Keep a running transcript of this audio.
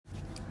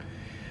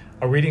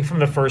A reading from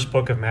the first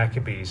book of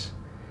Maccabees.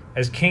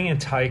 As King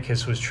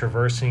Antiochus was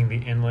traversing the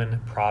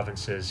inland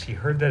provinces, he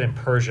heard that in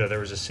Persia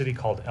there was a city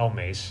called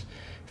Elmais,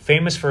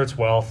 famous for its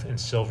wealth in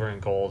silver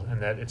and gold,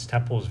 and that its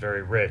temple was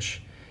very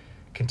rich,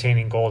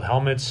 containing gold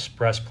helmets,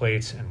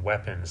 breastplates, and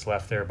weapons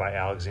left there by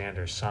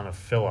Alexander, son of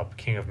Philip,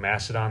 king of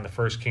Macedon, the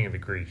first king of the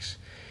Greeks.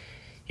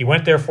 He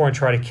went therefore and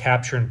tried to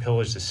capture and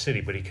pillage the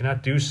city, but he could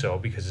not do so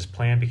because his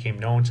plan became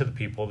known to the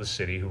people of the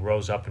city, who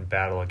rose up in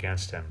battle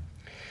against him.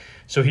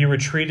 So he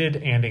retreated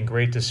and in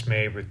great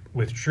dismay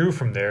withdrew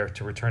from there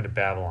to return to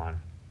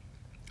Babylon.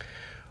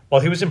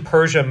 While he was in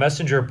Persia, a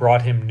messenger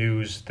brought him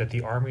news that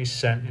the army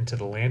sent into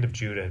the land of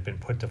Judah had been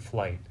put to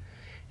flight,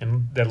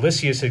 and that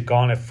Lysias had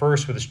gone at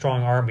first with a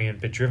strong army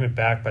and been driven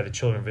back by the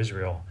children of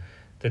Israel,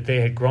 that they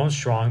had grown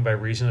strong by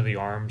reason of the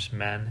arms,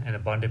 men, and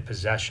abundant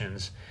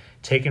possessions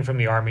taken from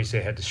the armies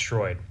they had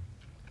destroyed,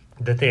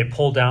 that they had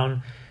pulled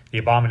down the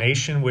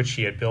abomination which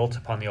he had built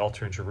upon the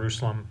altar in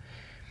Jerusalem,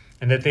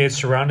 and that they had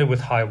surrounded with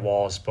high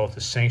walls both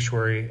the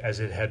sanctuary as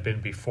it had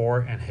been before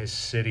and his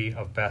city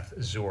of Beth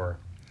Zur.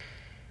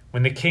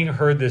 When the king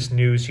heard this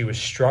news, he was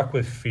struck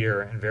with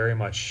fear and very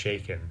much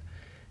shaken.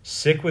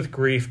 Sick with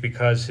grief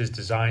because his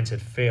designs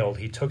had failed,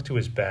 he took to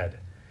his bed.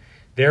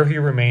 There he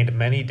remained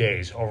many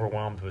days,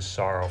 overwhelmed with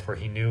sorrow, for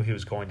he knew he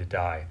was going to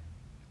die.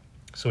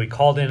 So he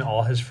called in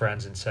all his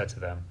friends and said to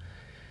them,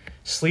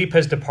 "Sleep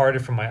has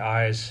departed from my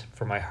eyes,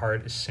 for my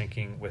heart is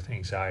sinking with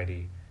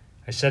anxiety.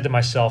 I said to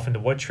myself, into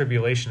what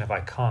tribulation have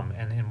I come,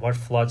 and in what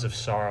floods of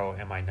sorrow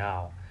am I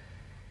now?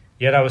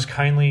 Yet I was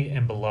kindly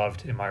and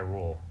beloved in my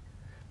rule.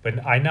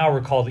 But I now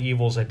recall the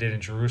evils I did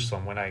in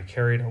Jerusalem when I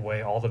carried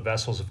away all the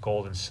vessels of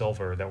gold and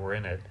silver that were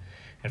in it,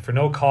 and for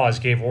no cause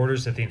gave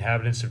orders that the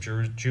inhabitants of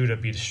Judah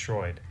be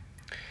destroyed.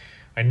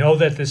 I know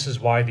that this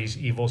is why these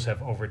evils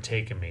have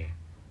overtaken me,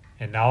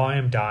 and now I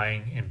am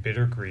dying in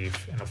bitter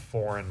grief in a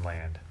foreign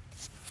land."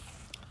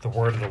 The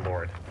word of the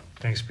Lord.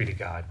 Thanks be to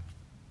God.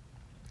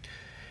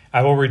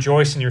 I will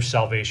rejoice in your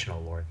salvation, O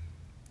Lord.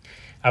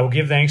 I will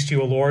give thanks to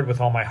you, O Lord, with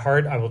all my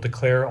heart. I will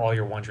declare all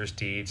your wondrous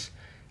deeds.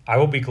 I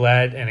will be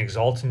glad and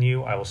exult in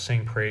you. I will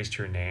sing praise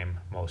to your name,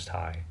 Most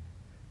High.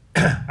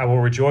 I will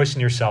rejoice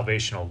in your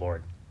salvation, O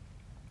Lord.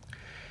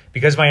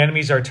 Because my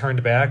enemies are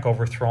turned back,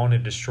 overthrown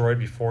and destroyed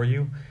before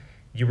you,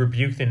 you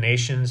rebuked the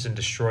nations and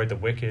destroyed the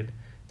wicked.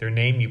 Their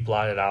name you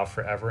blotted out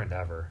forever and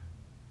ever.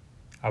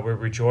 I will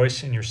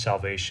rejoice in your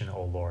salvation,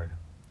 O Lord.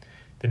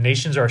 The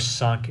nations are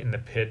sunk in the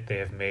pit they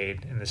have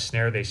made, in the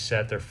snare they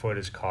set their foot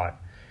is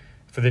caught.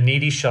 For the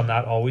needy shall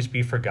not always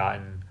be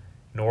forgotten,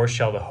 nor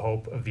shall the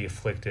hope of the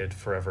afflicted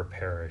forever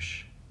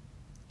perish.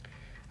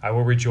 I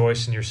will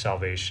rejoice in your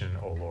salvation,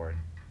 O Lord.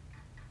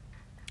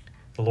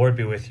 The Lord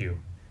be with you,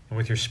 and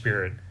with your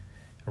spirit.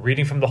 A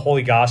reading from the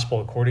Holy Gospel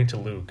according to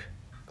Luke.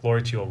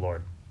 Glory to you, O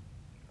Lord.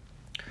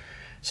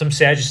 Some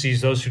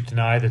Sadducees, those who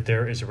deny that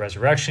there is a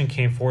resurrection,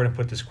 came forward and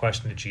put this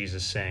question to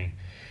Jesus, saying,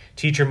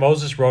 "Teacher,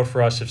 Moses wrote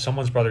for us, if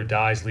someone's brother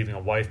dies leaving a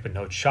wife but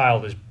no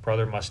child, his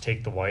brother must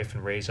take the wife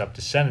and raise up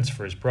descendants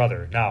for his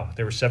brother. Now,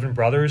 there were 7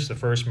 brothers. The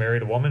first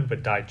married a woman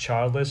but died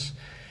childless.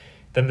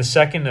 Then the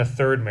second and the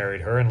third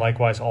married her, and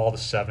likewise all the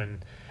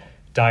 7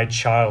 died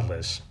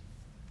childless.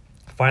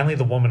 Finally,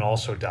 the woman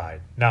also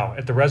died. Now,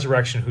 at the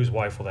resurrection, whose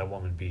wife will that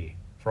woman be?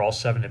 For all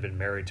 7 have been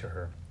married to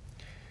her."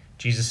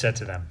 Jesus said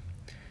to them,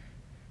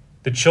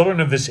 "The children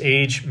of this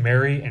age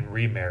marry and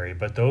remarry,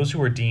 but those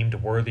who are deemed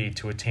worthy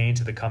to attain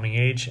to the coming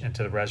age and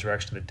to the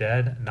resurrection of the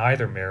dead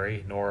neither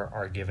marry nor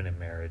are given in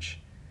marriage.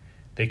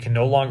 They can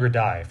no longer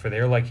die, for they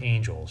are like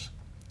angels,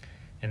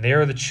 and they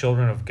are the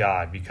children of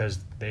God,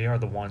 because they are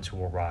the ones who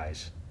will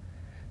rise.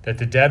 That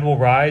the dead will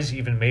rise,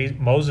 even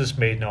Moses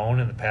made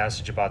known in the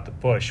passage about the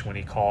bush when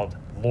he called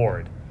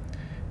Lord,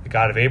 the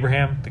God of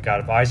Abraham, the God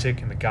of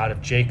Isaac, and the God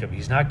of Jacob.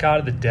 He's not God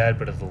of the dead,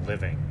 but of the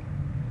living.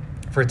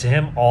 For to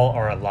him all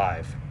are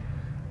alive."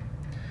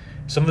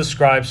 Some of the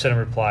scribes said in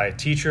reply,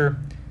 "Teacher,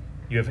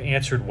 you have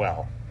answered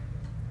well."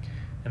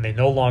 And they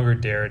no longer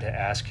dared to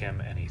ask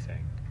him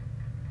anything.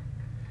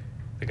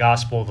 The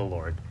Gospel of the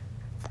Lord.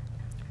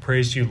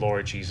 Praise to you,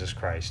 Lord Jesus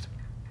Christ.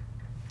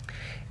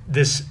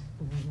 This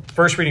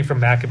first reading from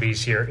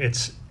Maccabees here,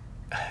 it's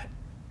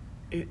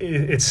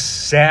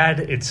sad,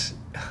 it's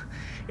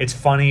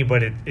funny,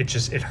 but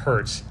it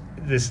hurts.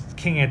 This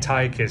King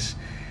Antiochus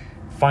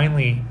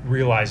finally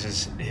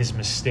realizes his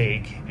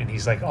mistake, and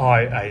he's like,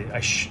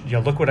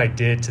 look what I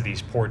did to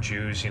these poor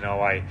Jews.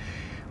 I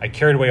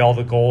carried away all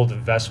the gold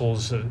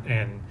vessels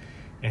and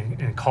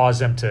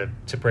caused them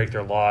to break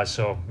their laws.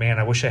 So, man,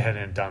 I wish I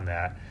hadn't done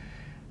that.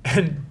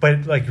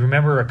 But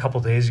remember a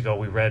couple days ago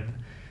we read,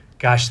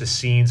 the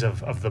scenes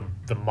of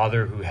the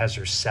mother who has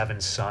her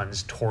 7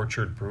 sons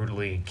tortured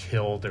brutally and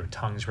killed, their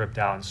tongues ripped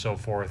out and so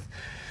forth.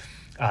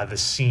 The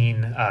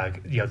scene,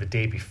 the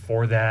day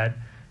before that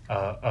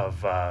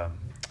of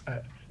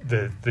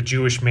the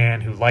Jewish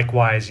man who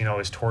likewise,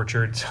 is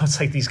tortured. So it's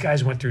like these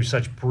guys went through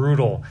such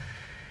brutal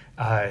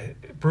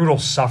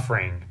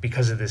suffering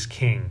because of this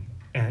king.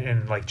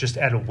 And just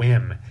at a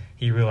whim,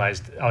 he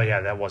realized, oh yeah,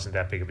 that wasn't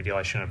that big of a deal.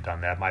 I shouldn't have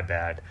done that. My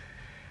bad.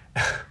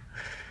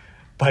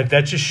 But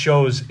that just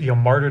shows,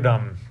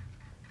 martyrdom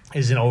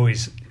isn't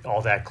always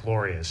all that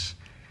glorious.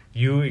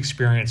 You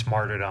experience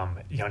martyrdom,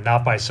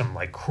 not by some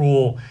like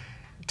cruel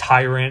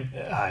tyrant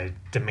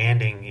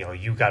demanding,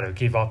 you got to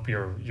give up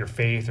your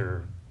faith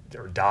or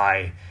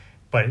die,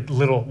 but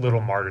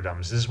little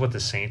martyrdoms. This is what the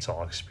saints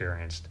all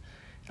experienced.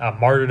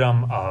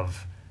 Martyrdom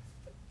of,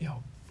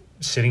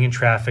 sitting in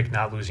traffic,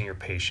 not losing your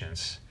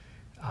patience.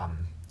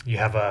 You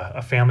have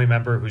a family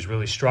member who's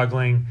really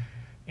struggling,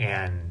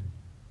 and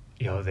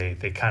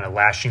they kind of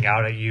lashing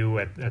out at you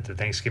at the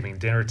Thanksgiving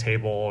dinner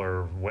table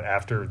or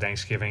after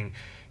Thanksgiving.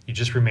 You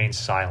just remain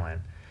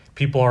silent.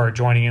 People are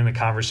joining in the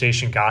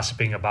conversation,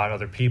 gossiping about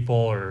other people,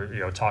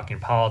 or talking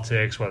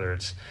politics, whether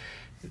it's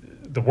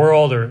the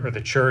world or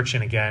the church,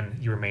 and again,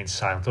 you remain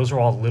silent. Those are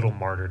all little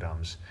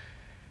martyrdoms.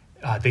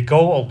 They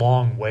go a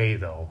long way,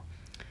 though,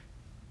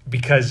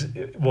 because,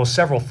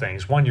 several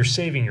things. One, you're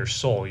saving your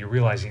soul. You're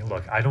realizing,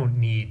 look, I don't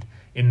need,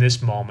 in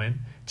this moment,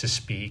 to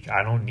speak.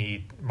 I don't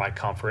need my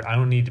comfort. I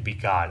don't need to be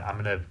God.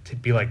 I'm going to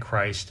be like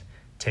Christ,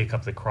 take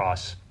up the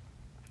cross,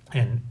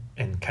 and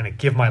kind of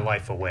give my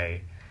life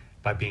away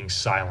by being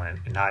silent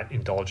and not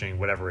indulging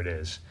whatever it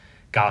is,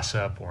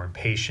 gossip or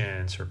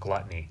impatience or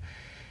gluttony.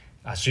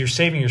 So you're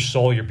saving your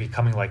soul, you're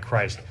becoming like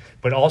Christ,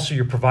 but also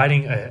you're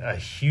providing a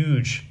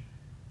huge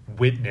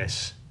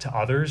witness to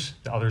others,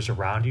 the others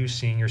around you,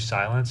 seeing your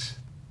silence.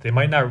 They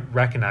might not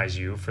recognize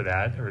you for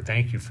that or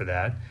thank you for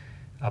that,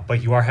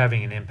 but you are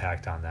having an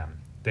impact on them.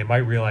 They might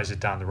realize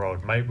it down the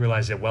road, might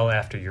realize it well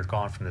after you're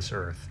gone from this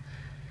earth.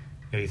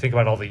 You think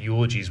about all the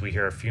eulogies we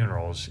hear at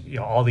funerals.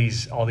 All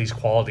these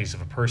qualities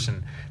of a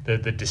person. The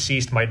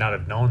deceased might not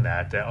have known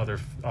that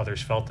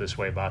others felt this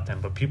way about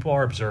them, but people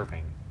are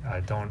observing.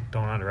 Don't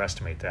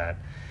underestimate that.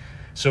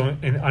 So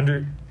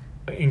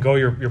go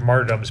your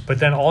martyrdoms, but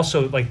then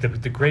also like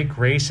the great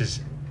grace is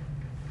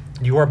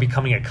you are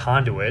becoming a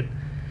conduit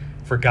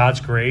for God's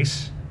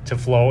grace to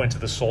flow into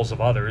the souls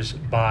of others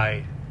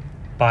by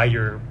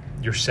your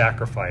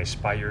sacrifice,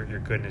 by your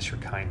goodness, your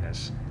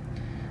kindness.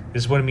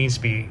 This is what it means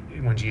to be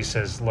when Jesus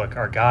says, look,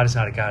 our God is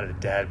not a God of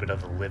the dead, but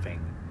of the living.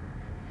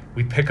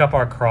 We pick up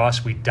our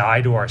cross, we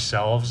die to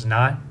ourselves,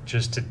 not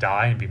just to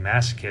die and be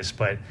masochists,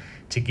 but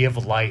to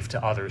give life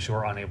to others who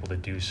are unable to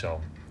do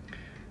so.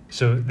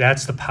 So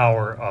that's the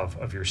power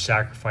of your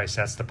sacrifice.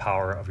 That's the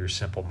power of your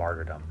simple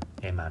martyrdom.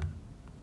 Amen.